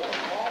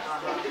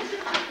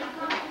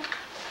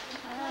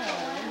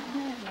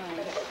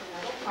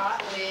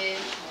 Pot with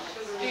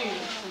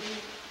spoons.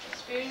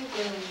 Spoons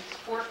and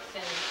forks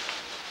and.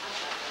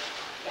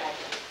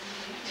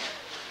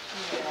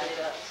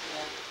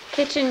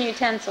 kitchen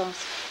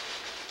utensils.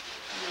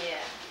 Yeah.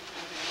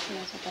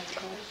 That's what that's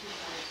called.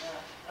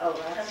 Oh,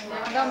 that's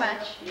right. How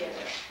much?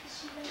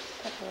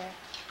 Tupperware.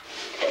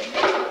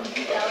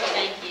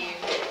 Thank you.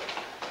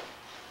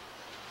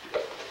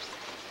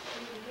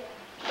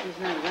 She's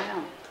not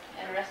around.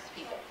 And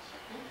recipe book.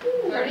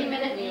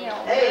 30-minute meal.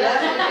 Hey,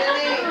 that's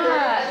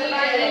what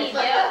you need.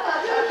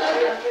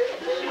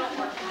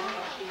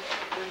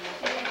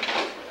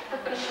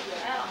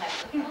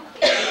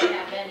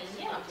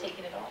 I'm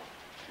taking it off.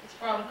 It's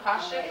from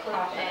Kasha, Cliff,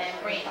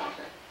 and Brandy.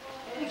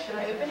 Should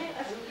I open it?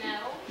 No.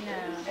 No.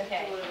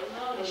 Okay.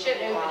 It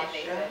shouldn't open it,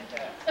 they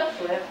said.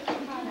 Flip.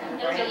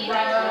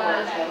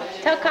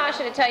 Tell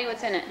Kasha to tell you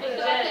what's in it.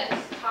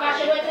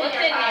 Tasha, what's in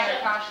there,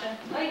 Tasha? Kasha?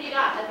 What do you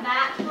got? A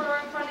mat for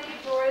in front of your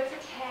door. It's a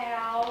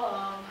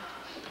towel.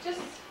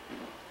 Just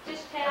dish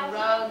towels.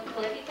 rug,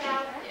 Clippy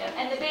towels. Yeah.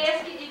 And the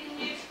basket you can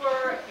use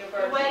for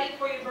your wedding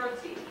for your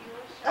birdseed.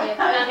 Now,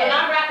 we're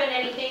not wrapping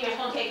anything, we're just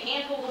gonna take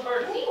handfuls of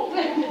birdseed.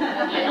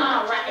 We're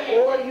not wrapping it.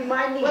 Or you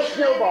might need What's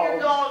the name of your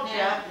snowballs. dog,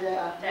 Jeff?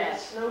 Yeah,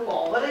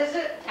 snowballs. What is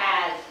it?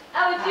 Taz.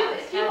 Oh,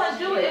 if you want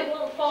to do it, it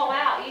won't fall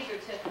out either,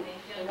 Tiffany.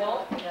 It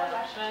won't?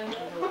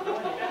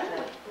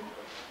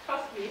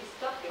 Trust me, it's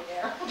stuck in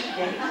there.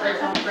 Yeah, he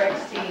plays on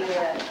Greg's TV.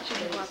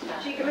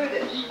 She grew it.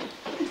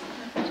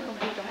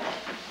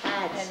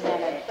 That's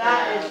it.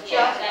 That is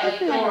just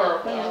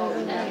adorable.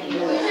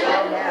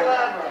 So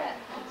clever.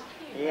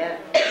 Yeah.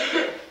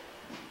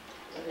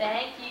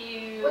 Thank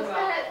you. What's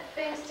that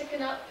thing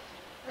sticking up?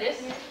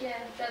 This? Yeah,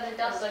 the That's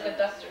dust. like a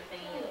duster thing.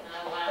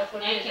 Oh, wow. That's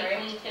what it And is, you right?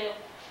 clean too.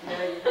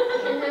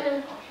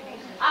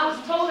 I was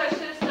told I should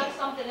have stuck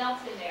something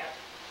else in there.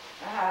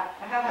 Ah,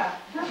 ah,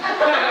 I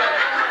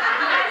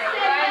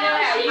said, I know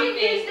how no, you you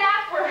think. use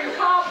that for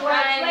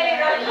cobwebs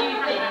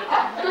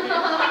later.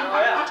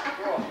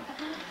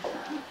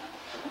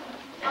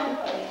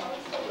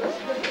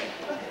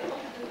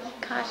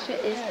 Kasha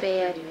is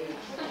bad.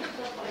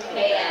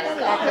 Yes.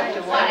 That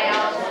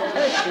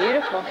was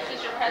beautiful. This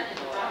is your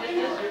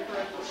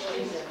present.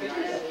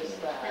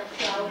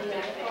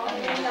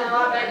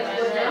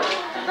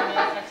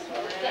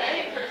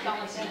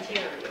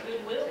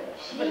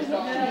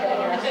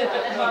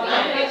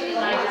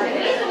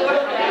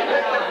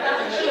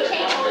 She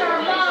changed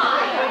her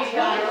mind.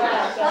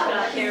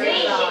 See,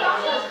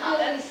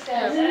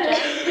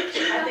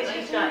 she I think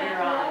she's got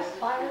your eyes.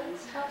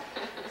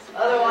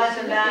 Otherwise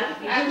than that,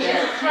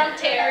 This is from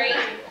Terry.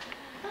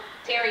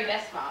 Terry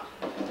Bestmont.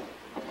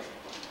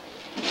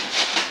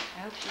 I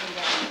hope she didn't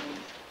get one.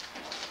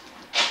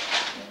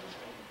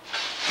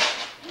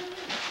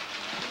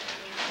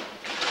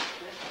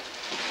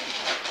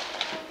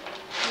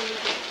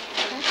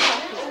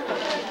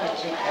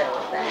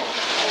 oh,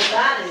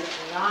 that is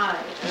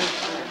nice.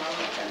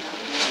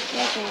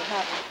 Making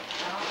cup.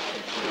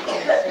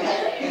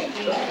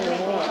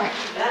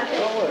 That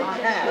is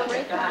nice. Look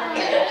at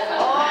that.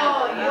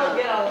 Oh, you'll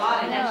get a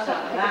lot of use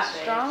out of that,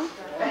 babe. Strong?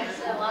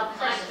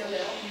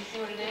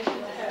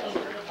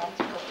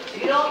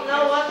 You don't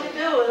know what to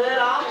do with it,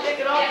 I'll take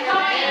it off your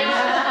hands.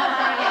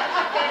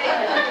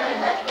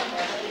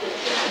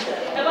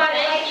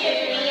 Thank you.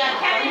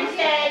 Kevin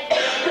said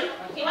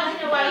he wants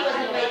to know why he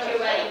wasn't invited to your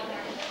wedding.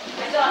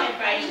 I saw him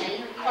Friday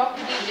night. Talk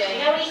to DJ.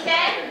 You know what he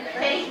said? He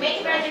said he's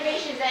making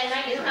reservations that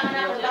night. He's coming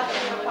out with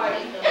nothing for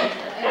party.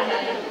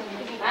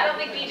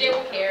 think BJ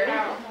will care.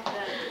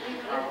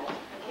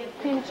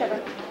 Cream and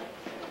sugar.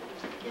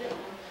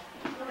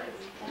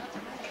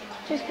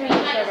 Just cream I'm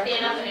and not gonna sugar.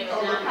 stand up and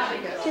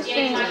move it. Just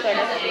cream and sugar.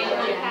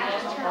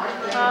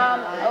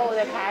 Oh,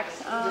 they're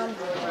packs.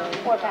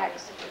 4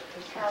 packs.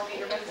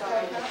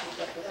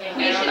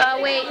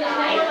 Wait.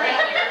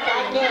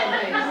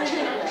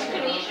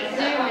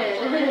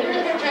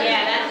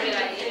 Yeah, that's a good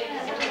idea.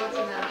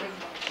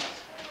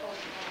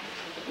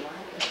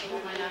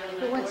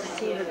 Who wants to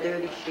see her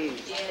dirty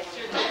shoes?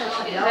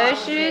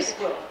 Those shoes?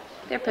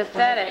 They're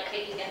pathetic.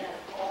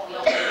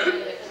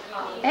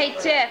 Hey,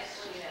 Tiff.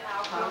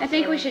 I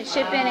think we should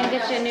ship in and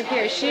get you a new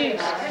pair of shoes.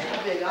 My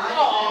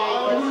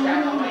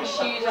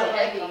shoes are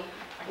heavy.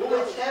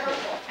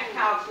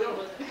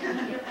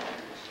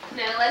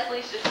 No,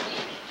 Leslie should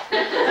speak.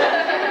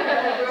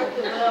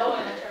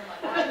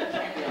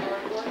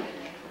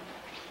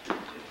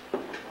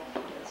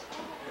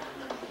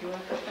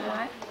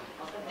 What?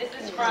 This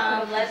is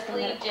from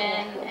Leslie,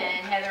 Jen,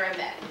 and Heather and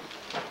Beth.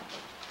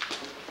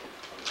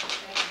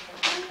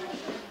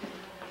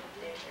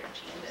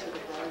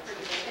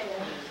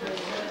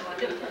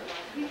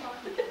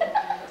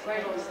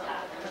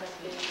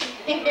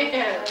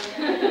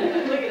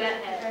 Look at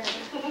that head.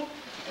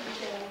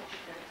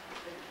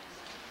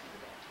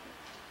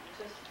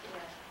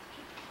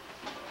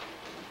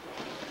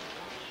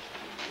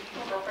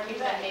 Girlfriend, use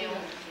that nail.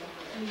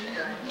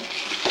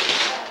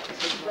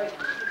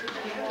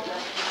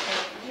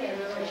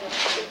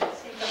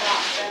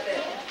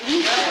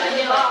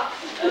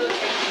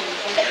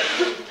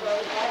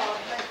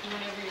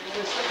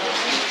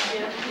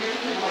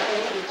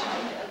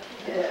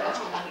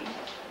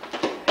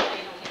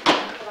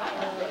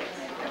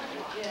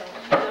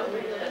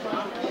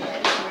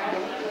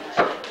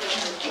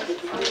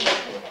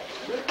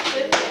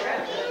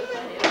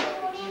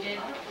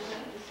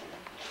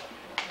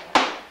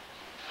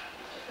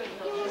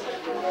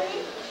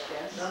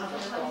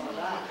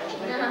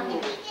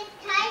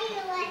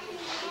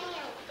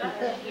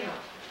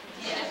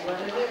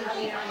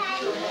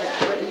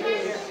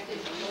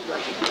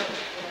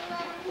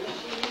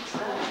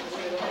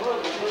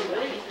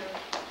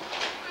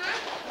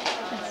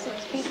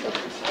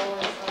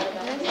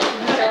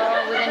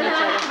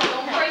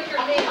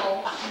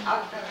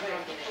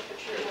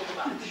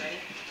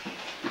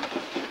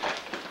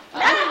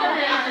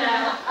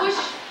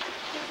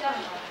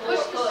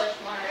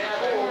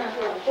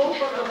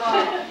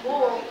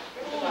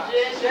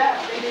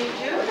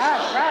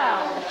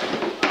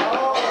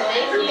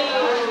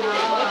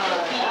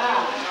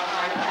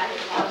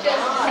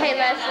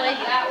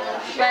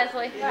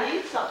 Leslie,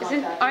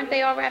 aren't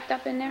they all wrapped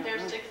up in there?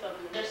 There's 6 of them.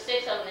 There's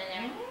 6 of them in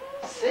there.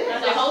 6?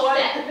 There's a whole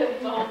set.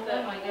 The whole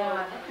set, my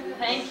God.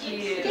 Thank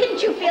you.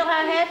 Didn't you feel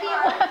how heavy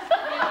it was?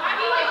 I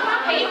mean, like,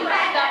 paper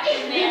stuff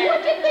in there.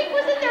 What did you think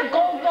was in there?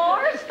 Gold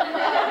bars?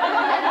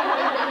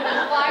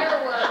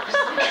 Fireworks.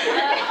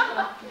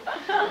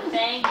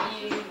 Thank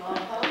you.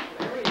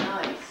 Very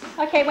nice.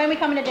 Okay, when are we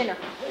coming to dinner?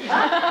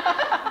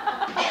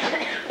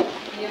 I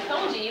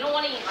told you, you don't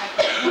want to eat my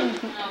food.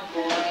 Oh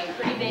boy,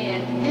 pretty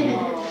bad.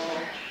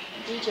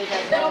 DJ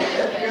does.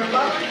 Your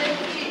mother didn't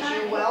teach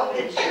you well,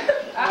 did she? She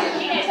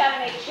knows how to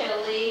make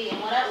chili and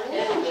what else?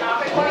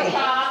 Chocolate corn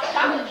pop,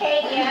 chocolate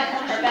cake, yeah, that's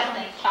one of her best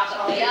things,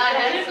 chocolate cake. Yeah, I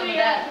had some of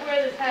that. To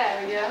wear this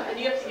hat, yeah, and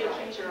you have to get a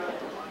picture of it.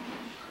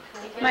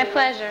 My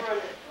pleasure.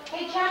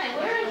 Hey, Janet,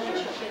 where is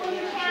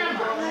your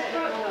camera?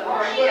 Where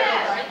are you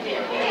at? Right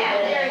there. Yeah,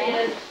 there it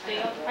is.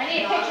 I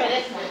need a picture of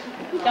this one.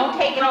 Don't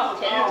take it off,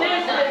 Tim.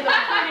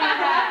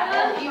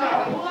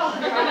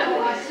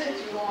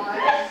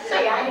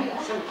 Say, I need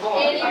some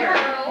coffee.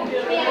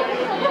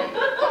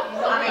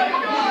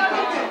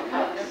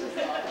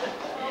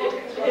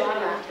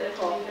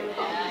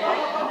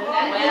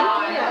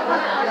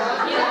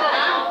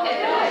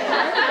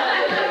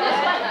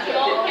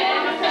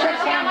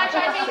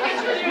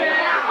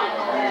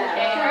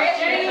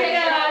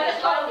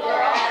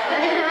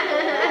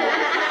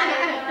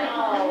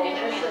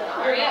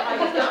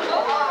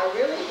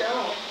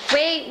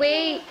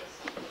 Wait.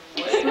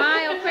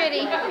 Smile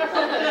pretty.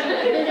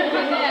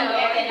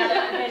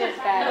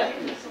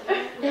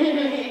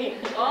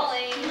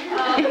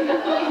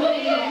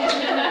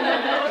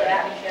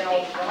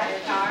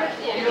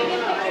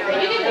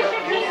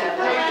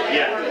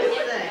 Yeah.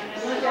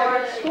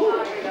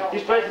 You're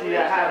supposed to do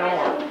that hat on.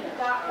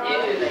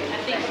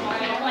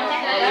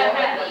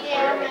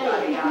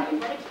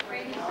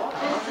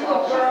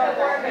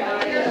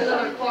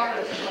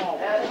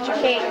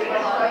 Cake.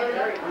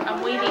 I'm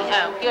waiting.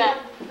 Oh, good.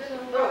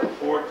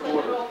 4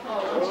 quarters.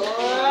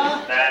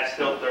 That's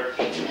still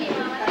 13.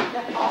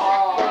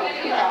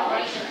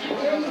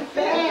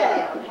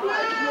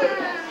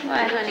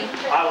 What, honey?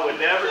 I would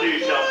never do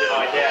something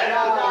like that.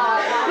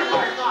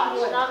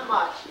 Not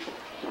much.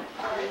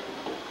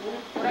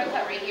 What do I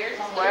cut right here?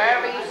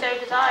 Wherever you so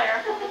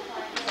desire.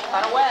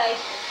 Cut away.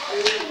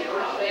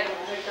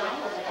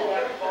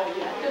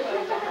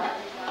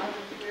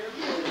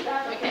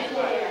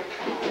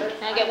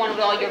 I'll get one with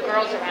all your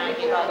girls around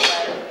you, by the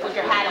way, with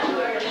your hat on.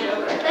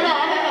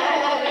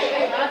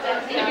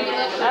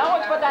 Oh,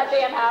 it's what that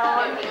damn hat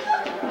on.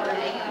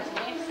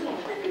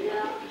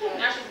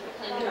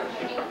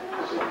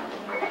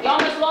 You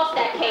almost lost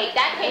that cake.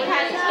 That cake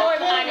has a story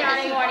behind it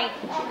this morning.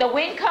 The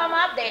wind come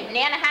up,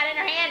 Nana had it in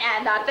her hand,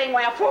 and the thing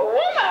went for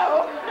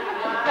whoa.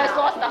 Almost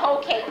lost the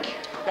whole cake.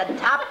 The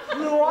top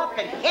flew off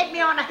and hit me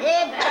on the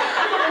head.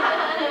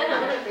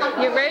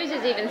 Your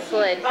roses even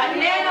slid. But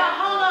Nana,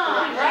 hold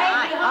on, right?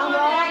 I hung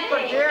on for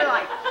dear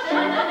life.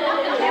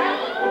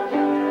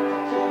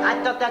 I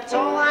thought that's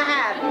all I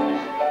had.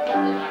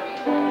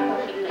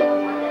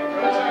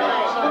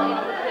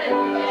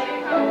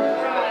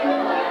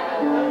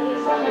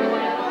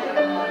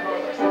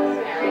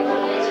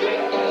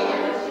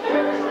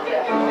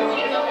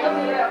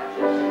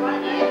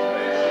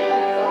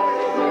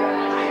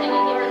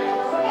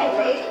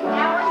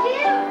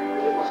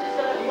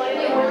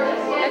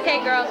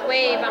 Okay, girls,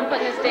 wave. I'm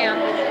putting this down.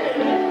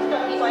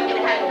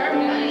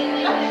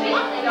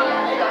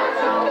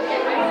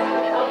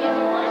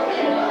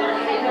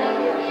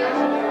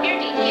 Here,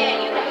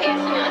 DJ, you can pass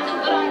them out. It's a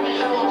good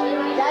idea.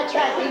 That's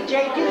right,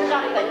 DJ, do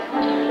something.